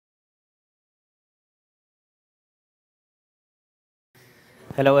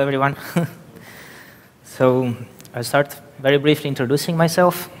Hello, everyone. So I'll start very briefly introducing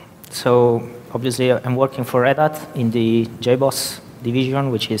myself. So obviously, I'm working for Red Hat in the JBoss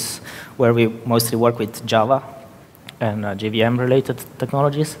division, which is where we mostly work with Java and JVM-related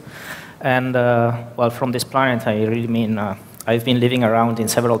technologies. And well, from this planet, I really mean I've been living around in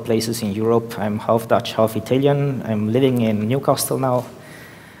several places in Europe. I'm half Dutch, half Italian. I'm living in Newcastle now.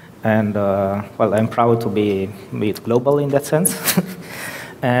 And well, I'm proud to be global in that sense.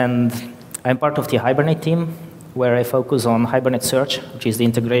 And I'm part of the Hibernate team, where I focus on Hibernate Search, which is the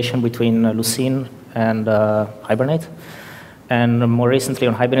integration between Lucene and Hibernate. And more recently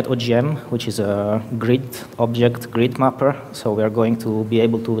on Hibernate OGM, which is a grid mapper. So we are going to be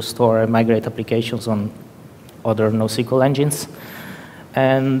able to store and migrate applications on other NoSQL engines.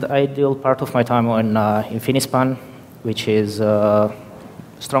 And I deal part of my time on Infinispan, which is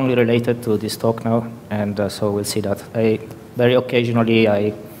strongly related to this talk now. And so we'll see that. Very occasionally,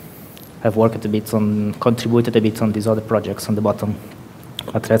 I have worked a bit on, contributed a bit on these other projects on the bottom.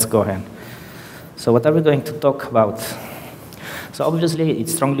 But let's go ahead. So what are we going to talk about? So obviously,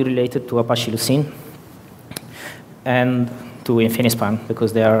 it's strongly related to Apache Lucene and to Infinispan,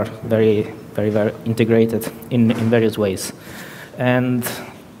 because they are very integrated in various ways. And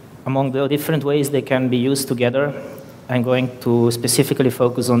among the different ways they can be used together, I'm going to specifically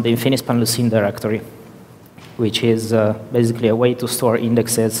focus on the Infinispan Lucene directory, which is basically a way to store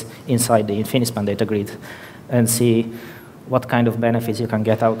indexes inside the Infinispan data grid and see what kind of benefits you can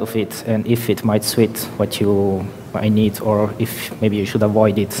get out of it and if it might suit what you might need or if maybe you should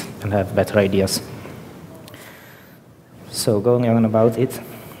avoid it and have better ideas. So going on about it.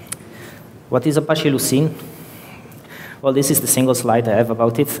 What is Apache Lucene? Well, this is the single slide I have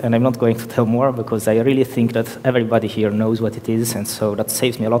about it, and I'm not going to tell more because I really think that everybody here knows what it is, and so that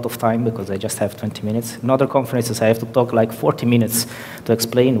saves me a lot of time because I just have 20 minutes. In other conferences, I have to talk like 40 minutes to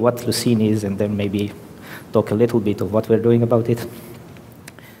explain what Lucene is and then maybe talk a little bit of what we're doing about it.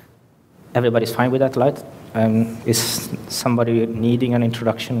 Everybody's fine with that, right? Is somebody needing an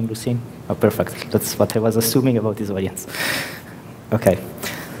introduction on Lucene? Oh, perfect. That's what I was assuming about this audience. OK.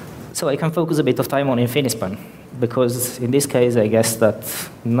 So I can focus a bit of time on Infinispan, because in this case, I guess that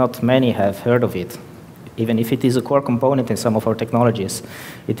not many have heard of it. Even if it is a core component in some of our technologies,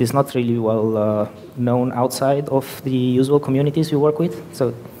 it is not really well known outside of the usual communities we work with.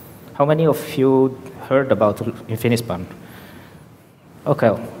 So how many of you heard about Infinispan? OK,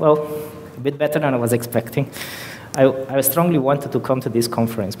 well, a bit better than I was expecting. I strongly wanted to come to this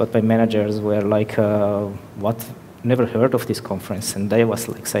conference, but my managers were like, what? Never heard of this conference. And they was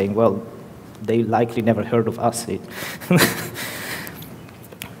like saying, well, they likely never heard of us.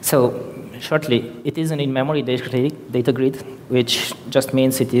 So shortly, it is an in-memory data grid, which just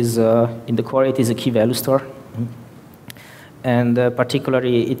means it is, in the core, it is a key value store. And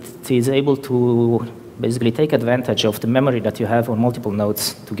particularly, it is able to basically take advantage of the memory that you have on multiple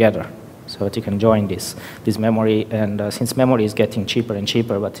nodes together, so that you can join this memory. And since memory is getting cheaper and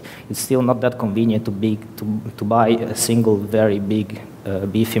cheaper, but it's still not that convenient to buy a single very big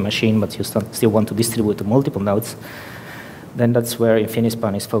beefy machine, but you still want to distribute to multiple nodes, then that's where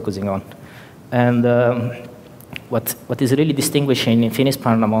Infinispan is focusing on. And what is really distinguishing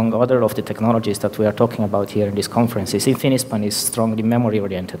Infinispan among other of the technologies that we are talking about here in this conference is Infinispan is strongly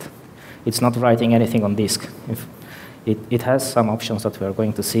memory-oriented. It's not writing anything on disk. It has some options that we are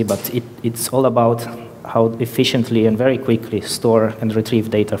going to see, but it's all about how efficiently and very quickly store and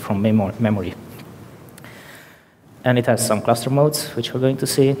retrieve data from memory. And it has some cluster modes, which we're going to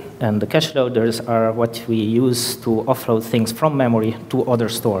see. And the cache loaders are what we use to offload things from memory to other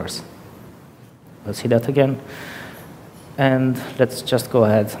stores. We'll see that again. And let's just go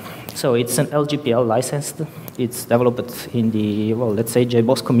ahead. So it's an LGPL licensed. It's developed in the, well, let's say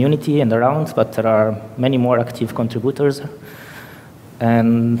JBoss community and around, but there are many more active contributors.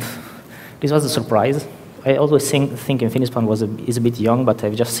 And this was a surprise. I always think Infinispan is a bit young, but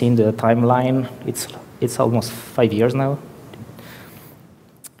I've just seen the timeline. It's almost 5 years now.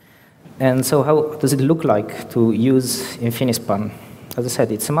 And so how does it look like to use Infinispan? As I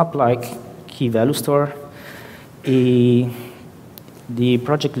said, it's a map-like key value store. The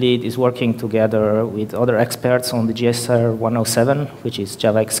project lead is working together with other experts on the GSR 107, which is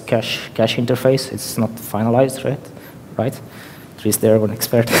JavaX cache interface. It's not finalized, right? There is there one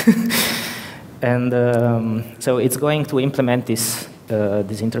expert. And so it's going to implement this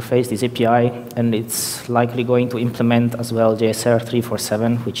interface, this API, and it's likely going to implement as well GSR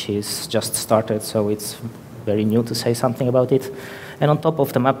 347, which is just started, so it's very new to say something about it. And on top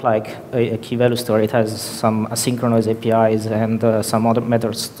of the map, like a key value store, it has some asynchronous APIs and some other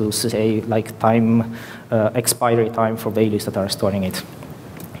methods to say, like time, expiry time for values that are storing it.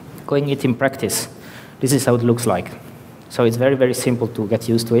 deploying it in practice, this is how it looks like. So it's very, very simple to get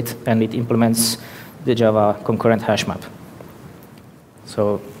used to it, and it implements the Java concurrent hash map.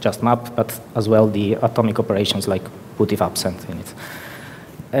 So just map, but as well the atomic operations like put, if, absent in it.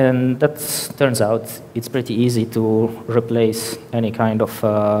 And that turns out it's pretty easy to replace any kind of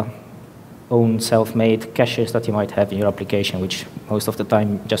own self-made caches that you might have in your application, which most of the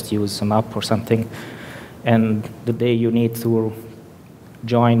time just use a map or something. And the day you need to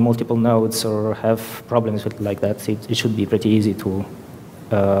join multiple nodes or have problems with like that, it should be pretty easy to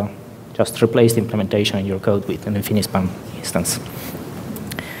just replace the implementation in your code with an Infinispan instance.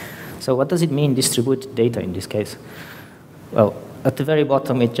 So what does it mean, distributed data in this case? Well, at the very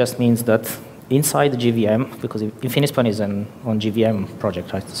bottom, it just means that inside the JVM, because Infinispan is an on JVM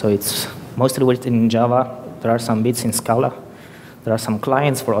project, right? So it's mostly written in Java. There are some bits in Scala. There are some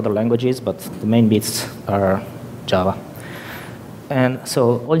clients for other languages, but the main bits are Java. And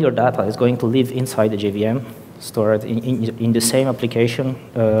so all your data is going to live inside the JVM, stored in the same application,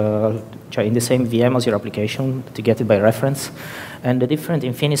 in the same VM as your application to get it by reference. And the different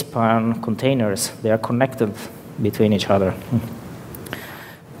Infinispan containers, they are connected between each other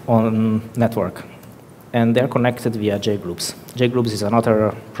on network. And they're connected via JGroups. JGroups is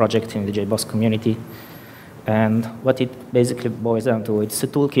another project in the JBoss community. And what it basically boils down to, it's a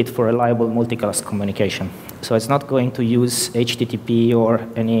toolkit for reliable multiclass communication. So it's not going to use HTTP or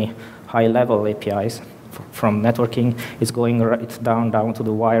any high-level APIs from networking. It's going right down to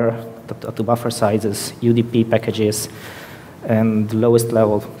the wire, to buffer sizes, UDP packages, and the lowest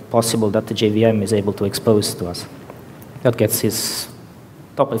level possible that the JVM is able to expose to us. That gets its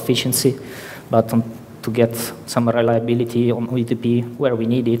top efficiency, but to get some reliability on UDP where we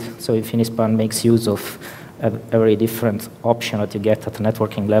need it, so Infinispan makes use of a very different option that you get at the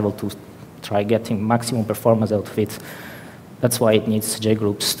networking level to try getting maximum performance out of it. That's why it needs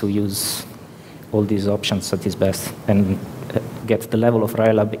JGroups to use all these options at its best and get the level of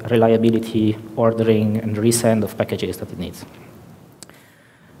reliability, ordering, and resend of packages that it needs.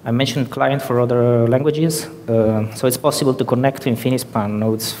 I mentioned client for other languages. So it's possible to connect to Infinispan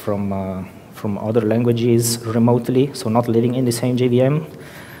nodes from other languages remotely, so not living in the same JVM.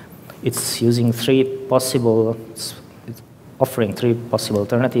 It's using offering three possible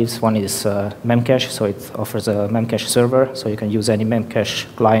alternatives. One is Memcache, so it offers a Memcache server, so you can use any Memcache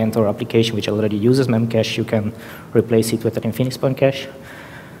client or application which already uses Memcache. You can replace it with an Infinispan cache.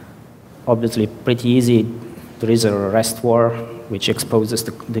 Obviously, pretty easy. There is a REST war, which exposes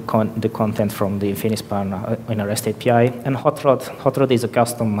the content from the Infinispan in a REST API. And Hotrod is a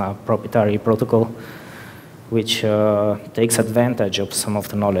custom proprietary protocol which takes advantage of some of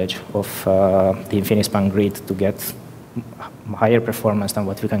the knowledge of the Infinispan grid to get higher performance than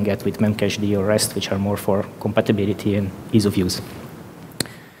what we can get with Memcached or REST, which are more for compatibility and ease of use.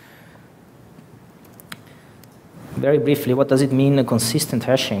 Very briefly, what does it mean, consistent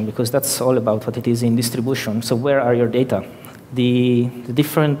hashing? Because that's all about what it is in distribution. So where are your data? The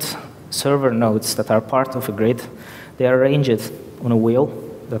different server nodes that are part of a grid, they are arranged on a wheel.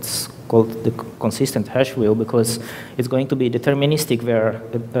 That's called the consistent hash wheel because it's going to be deterministic where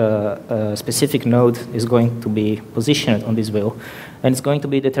a specific node is going to be positioned on this wheel. And it's going to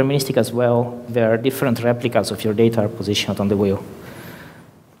be deterministic as well where different replicas of your data are positioned on the wheel.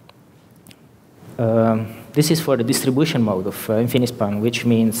 This is for the distribution mode of Infinispan, which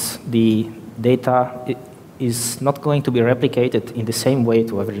means the data is not going to be replicated in the same way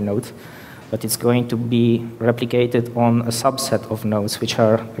to every node, but it's going to be replicated on a subset of nodes, which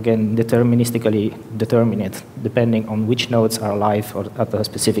are, again, deterministically determined, depending on which nodes are alive or at a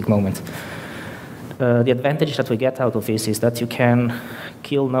specific moment. The advantage that we get out of this is that you can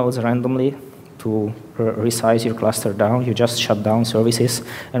kill nodes randomly to resize your cluster down. You just shut down services.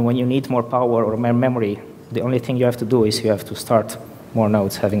 And when you need more power or more memory, the only thing you have to do is you have to start more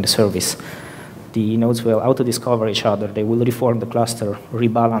nodes having the service. The nodes will auto-discover each other. They will reform the cluster,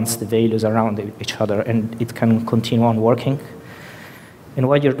 rebalance the values around each other, and it can continue on working. And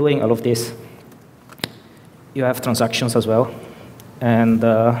while you're doing all of this, you have transactions as well. And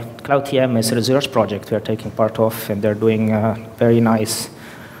CloudTM is a research project we are taking part of, and they're doing very nice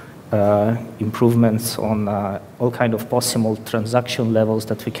improvements on all kind of possible transaction levels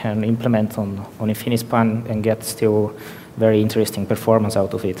that we can implement on Infinispan and get still very interesting performance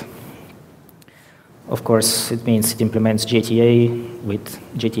out of it. Of course, it means it implements JTA. With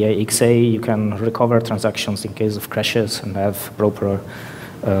JTA XA, you can recover transactions in case of crashes and have proper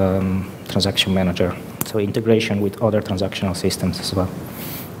transaction manager. So integration with other transactional systems as well.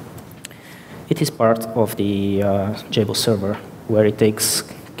 It is part of the JBoss server, where it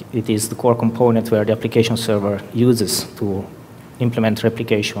is the core component where the application server uses to implement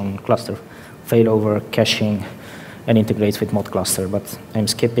replication, cluster failover, caching, and integrates with mod cluster. But I'm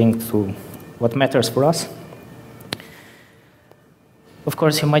skipping to what matters for us. Of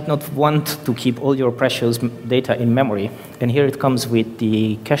course, you might not want to keep all your precious data in memory. And here it comes with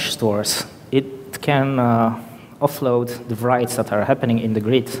the cache stores. It can offload the writes that are happening in the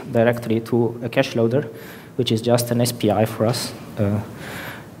grid directly to a cache loader, which is just an SPI for us,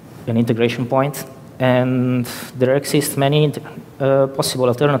 an integration point. And there exist many possible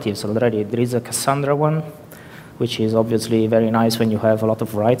alternatives already. There is a Cassandra one, which is obviously very nice when you have a lot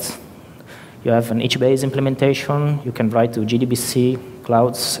of writes. You have an HBase implementation. You can write to GDBC,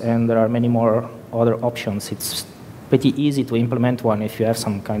 clouds, and there are many more other options. It's pretty easy to implement one if you have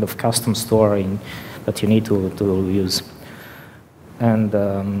some kind of custom store that you need to use. And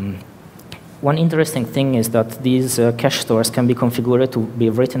one interesting thing is that these cache stores can be configured to be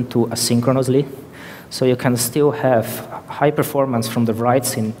written to asynchronously. So you can still have high performance from the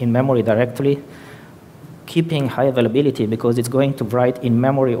writes in memory directly, keeping high availability because it's going to write in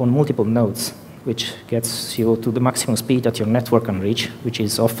memory on multiple nodes, which gets you to the maximum speed that your network can reach, which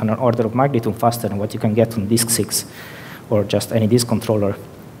is often an order of magnitude faster than what you can get on disk 6 or just any disk controller.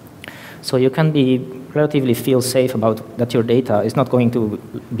 So you can relatively feel safe about that your data is not going to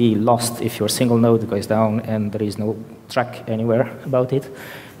be lost if your single node goes down and there is no track anywhere about it.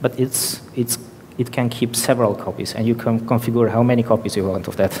 But it can keep several copies, and you can configure how many copies you want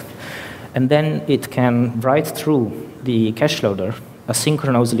of that. And then it can write through the cache loader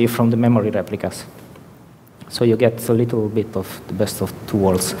asynchronously from the memory replicas. So you get a little bit of the best of two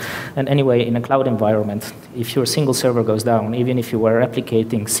worlds. And anyway, in a cloud environment, if your single server goes down, even if you were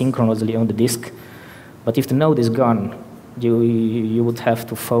replicating synchronously on the disk, but if the node is gone, you would have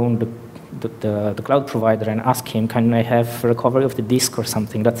to phone the cloud provider and ask him, can I have recovery of the disk or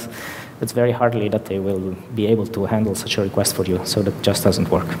something? That's very hardly that they will be able to handle such a request for you. So that just doesn't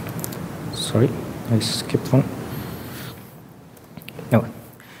work. Sorry, I skipped one. No.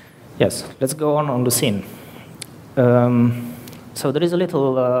 Yes, let's go on Lucene. So there is a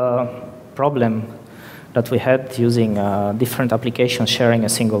little problem that we had using different applications sharing a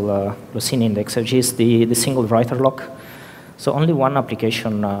single Lucene index, which is the single writer lock. So only one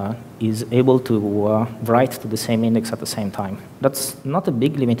application is able to write to the same index at the same time. That's not a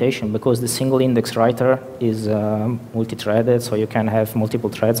big limitation because the single index writer is multi-threaded, so you can have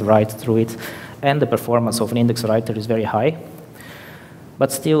multiple threads write through it, and the performance of an index writer is very high.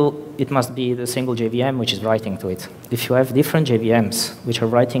 But still, it must be the single JVM which is writing to it. If you have different JVMs which are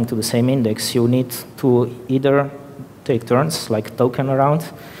writing to the same index, you need to either take turns, like token around,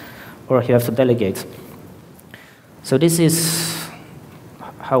 or you have to delegate. So this is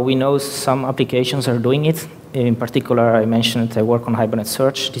how we know some applications are doing it. In particular, I mentioned I work on Hibernate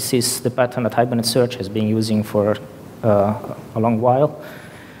Search. This is the pattern that Hibernate Search has been using for a long while.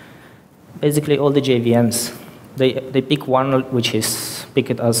 Basically, all the JVMs, they pick one which is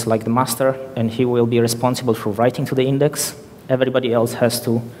picked as like the master, and he will be responsible for writing to the index. Everybody else has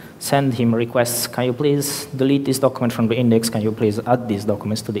to send him requests. Can you please delete this document from the index? Can you please add these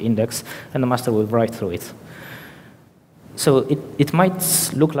documents to the index? And the master will write through it. So it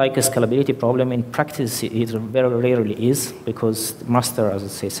might look like a scalability problem. In practice, it very rarely is, because the master,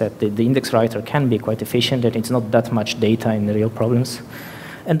 as I said, the index writer can be quite efficient, and it's not that much data in the real problems.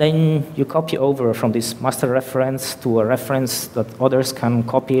 And then you copy over from this master reference to a reference that others can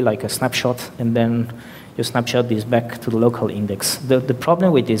copy, like a snapshot, and then you snapshot this back to the local index. The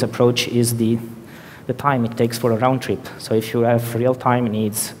problem with this approach is the time it takes for a round trip. So if you have real-time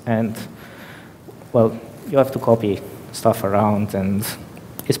needs, and, well, you have to copy stuff around, and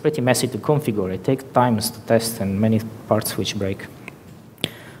it's pretty messy to configure. It takes times to test and many parts which break.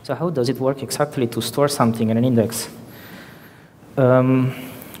 So how does it work exactly to store something in an index?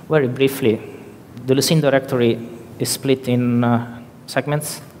 Very briefly, the Lucene directory is split in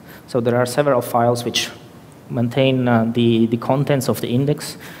segments. So there are several files which maintain the contents of the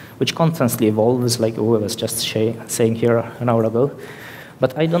index, which constantly evolves, like I was just saying here an hour ago.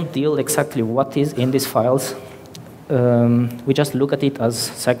 But I don't deal exactly what is in these files. We just look at it as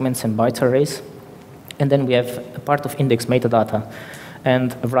segments and byte arrays. And then we have a part of index metadata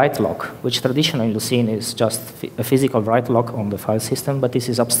and a write lock, which traditionally in Lucene is just a physical write lock on the file system, but this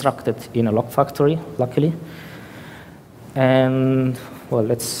is abstracted in a lock factory, luckily. And, well,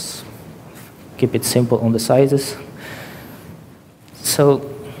 let's keep it simple on the sizes. So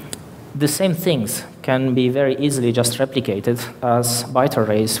the same things can be very easily just replicated as byte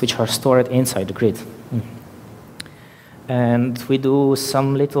arrays, which are stored inside the grid. And we do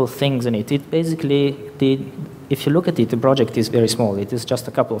some little things in it. It basically, if you look at it, the project is very small. It is just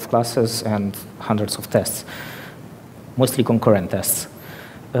a couple of classes and hundreds of tests. mostly concurrent tests.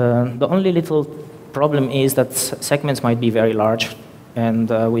 The only little problem is that segments might be very large, and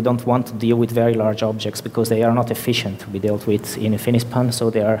we don't want to deal with very large objects because they are not efficient to be dealt with in Infinispan, so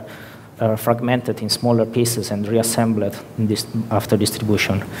they are fragmented in smaller pieces and reassembled after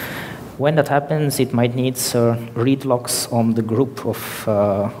distribution. When that happens, it might need read locks on the group of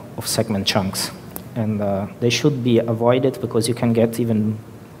segment chunks. And they should be avoided because you can get even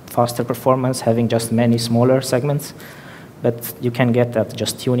faster performance having just many smaller segments. But you can get that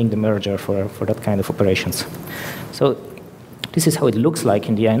just tuning the merger for that kind of operations. So this is how it looks like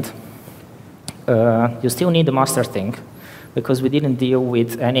in the end. You still need the master thing, because we didn't deal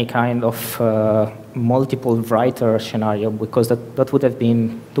with any kind of multiple writer scenario, because that would have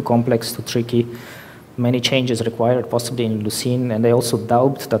been too complex, too tricky. Many changes required, possibly in Lucene, and I also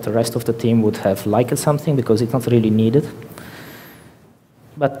doubt that the rest of the team would have liked something, because it's not really needed.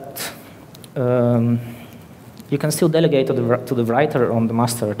 But you can still delegate to the writer on the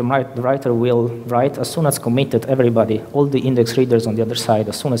master. The writer will write as soon as committed, everybody, all the index readers on the other side,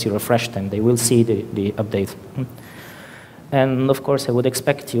 as soon as you refresh them, they will see the update. And of course, I would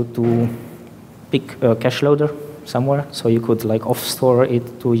expect you to pick a cache loader somewhere, so you could like off-store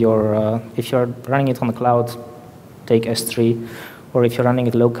it to your, if you're running it on the cloud, take S3, or if you're running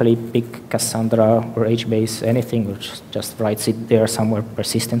it locally, pick Cassandra or HBase, anything which just writes it there somewhere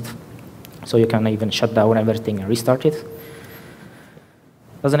persistent. So you can even shut down everything and restart it.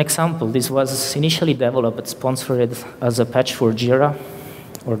 As an example, this was initially developed, sponsored as a patch for Jira,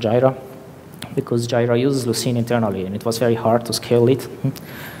 or Jira, because Jira uses Lucene internally, and it was very hard to scale it.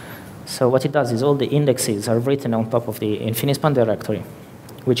 So what it does is all the indexes are written on top of the Infinispan directory,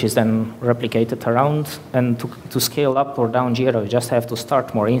 which is then replicated around. And to scale up or down Jira, you just have to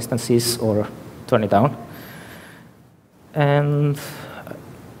start more instances or turn it down. And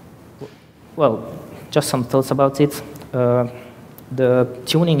well, just some thoughts about it. The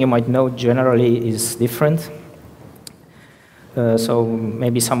tuning, you might know, generally is different. So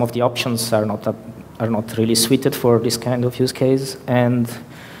maybe some of the options are not really suited for this kind of use case. And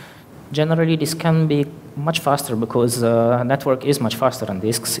generally, this can be much faster because network is much faster than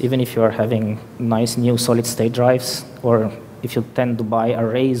disks, even if you are having nice new solid-state drives, or if you tend to buy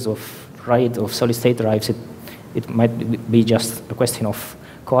arrays of RAID of solid-state drives, it might be just a question of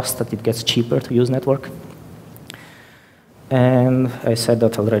cost that it gets cheaper to use network. And I said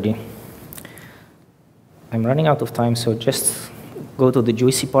that already. I'm running out of time, so just go to the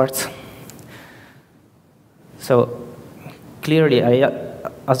juicy parts. So clearly,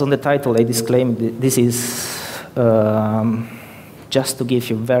 as on the title, I disclaimed this is just to give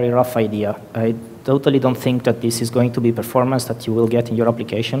you a very rough idea. I totally don't think that this is going to be performance that you will get in your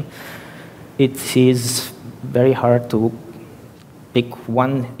application. It is very hard to pick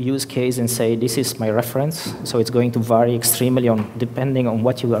one use case and say, this is my reference. So it's going to vary extremely depending on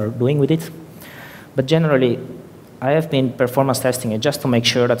what you are doing with it. But generally, I have been performance testing it just to make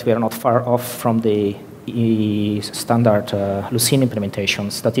sure that we are not far off from the standard Lucene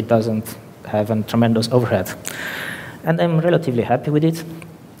implementations, that it doesn't have a tremendous overhead. And I'm relatively happy with it.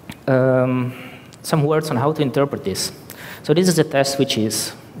 Some words on how to interpret this. So this is a test which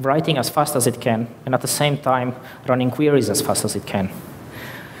is writing as fast as it can, and at the same time running queries as fast as it can.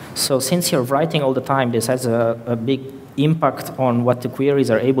 So since you're writing all the time, this has a big impact on what the queries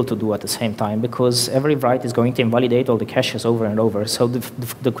are able to do at the same time, because every write is going to invalidate all the caches over and over. So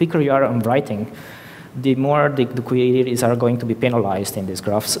the quicker you are on writing, the more the queries are going to be penalized in these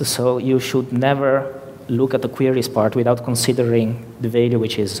graphs. So you should never look at the queries part without considering the value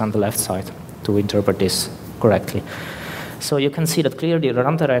which is on the left side to interpret this correctly. So you can see that clearly the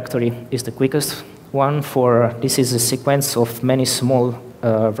run directory is the quickest one for, this is a sequence of many small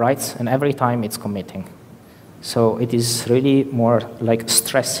writes, and every time it's committing. So it is really more like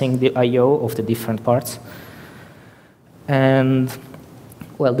stressing the I/O of the different parts. And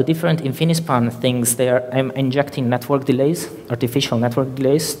well, the different Infinispan things, I'm injecting network delays, artificial network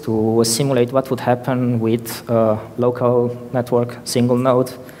delays, to simulate what would happen with a local network, single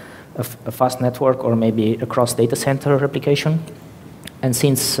node, a fast network, or maybe a cross data center replication. And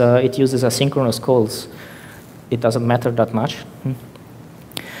since it uses asynchronous calls, it doesn't matter that much.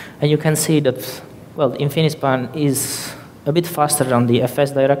 And you can see that, well, Infinispan is a bit faster than the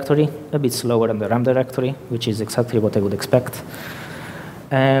FS directory, a bit slower than the RAM directory, which is exactly what I would expect.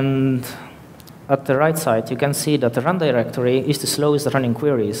 And at the right side, you can see that the RAM directory is the slowest running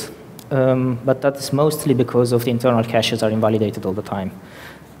queries, but that is mostly because of the internal caches are invalidated all the time.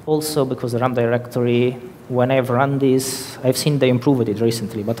 Also because the RAM directory, when I've run this, I've seen they improved it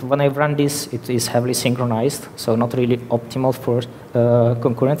recently, but when I've run this, it is heavily synchronized, so not really optimal for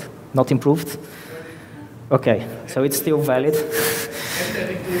concurrent, not improved. Okay, so it's still valid.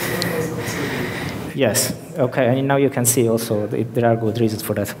 Yes, okay, and now you can see also there are good reasons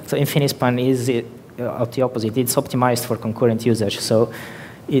for that. So Infinispan is of the opposite. It's optimized for concurrent usage, so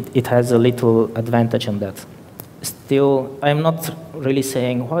it has a little advantage on that. Still, I'm not really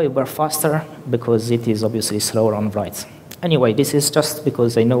saying, oh, we're faster, because it is obviously slower on writes. Anyway, this is just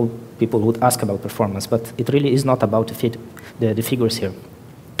because I know people would ask about performance, but it really is not about the figures here.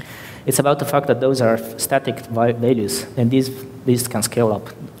 It's about the fact that those are static values, and these can scale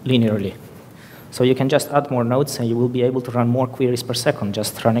up linearly. So you can just add more nodes, and you will be able to run more queries per second,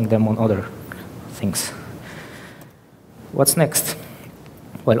 just running them on other things. What's next?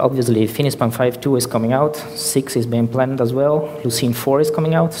 Well, obviously, Infinispan 5.2 is coming out. 6 is being planned as well. Lucene 4 is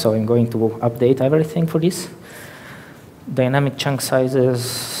coming out, so I'm going to update everything for this. Dynamic chunk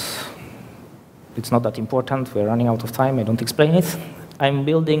sizes, it's not that important. We're running out of time. I don't explain it. I'm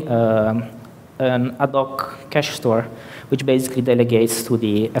building an ad hoc cache store, which basically delegates to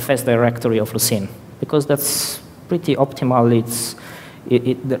the FS directory of Lucene, because that's pretty optimal.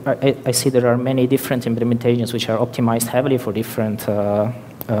 I see there are many different implementations which are optimized heavily for different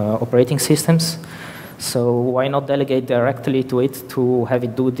operating systems. So why not delegate directly to it to have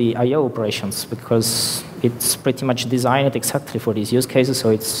it do the I/O operations? Because it's pretty much designed exactly for these use cases, so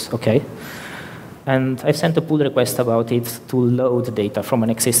it's OK. And I've sent a pull request about it to load data from an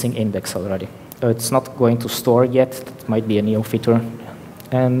existing index already. It's not going to store yet. That might be a new feature.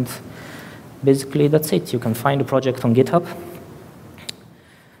 And basically, that's it. You can find the project on GitHub.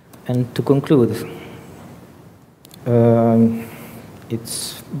 And to conclude,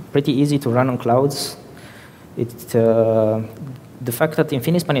 it's pretty easy to run on clouds. The fact that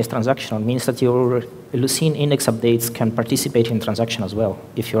Infinispan is transactional means that your Lucene index updates can participate in transaction as well.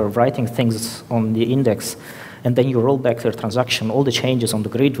 If you're writing things on the index, and then you roll back your transaction, all the changes on the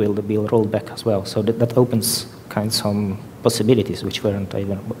grid will be rolled back as well. So that opens kind of some possibilities which weren't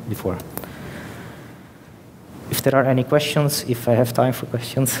even before. If there are any questions, if I have time for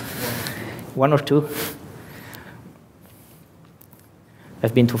questions, one or two.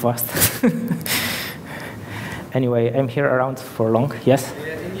 I've been too fast. Anyway, I'm here around for long. Yes?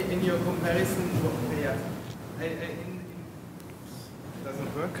 In your comparison,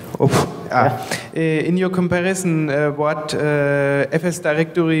 doesn't work. Oh, in your comparison, what FS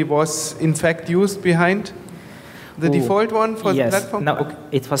directory was in fact used behind the default one for the platform? No, okay.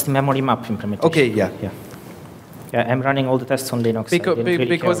 It was the memory map implementation. Okay, yeah. Yeah, I'm running all the tests on Linux.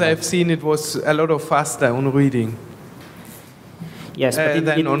 Because I've seen it was a lot of faster on reading. Yes, but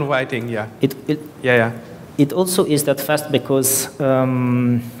than on writing, yeah. It also is that fast because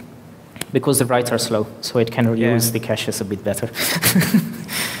the writes are slow, so it can reuse the caches a bit better.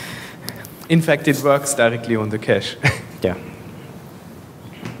 In fact, it works directly on the cache. Yeah.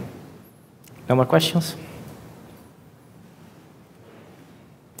 No more questions?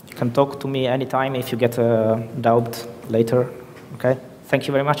 You can talk to me anytime if you get a doubt later. Okay? Thank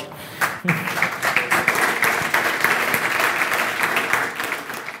you very much.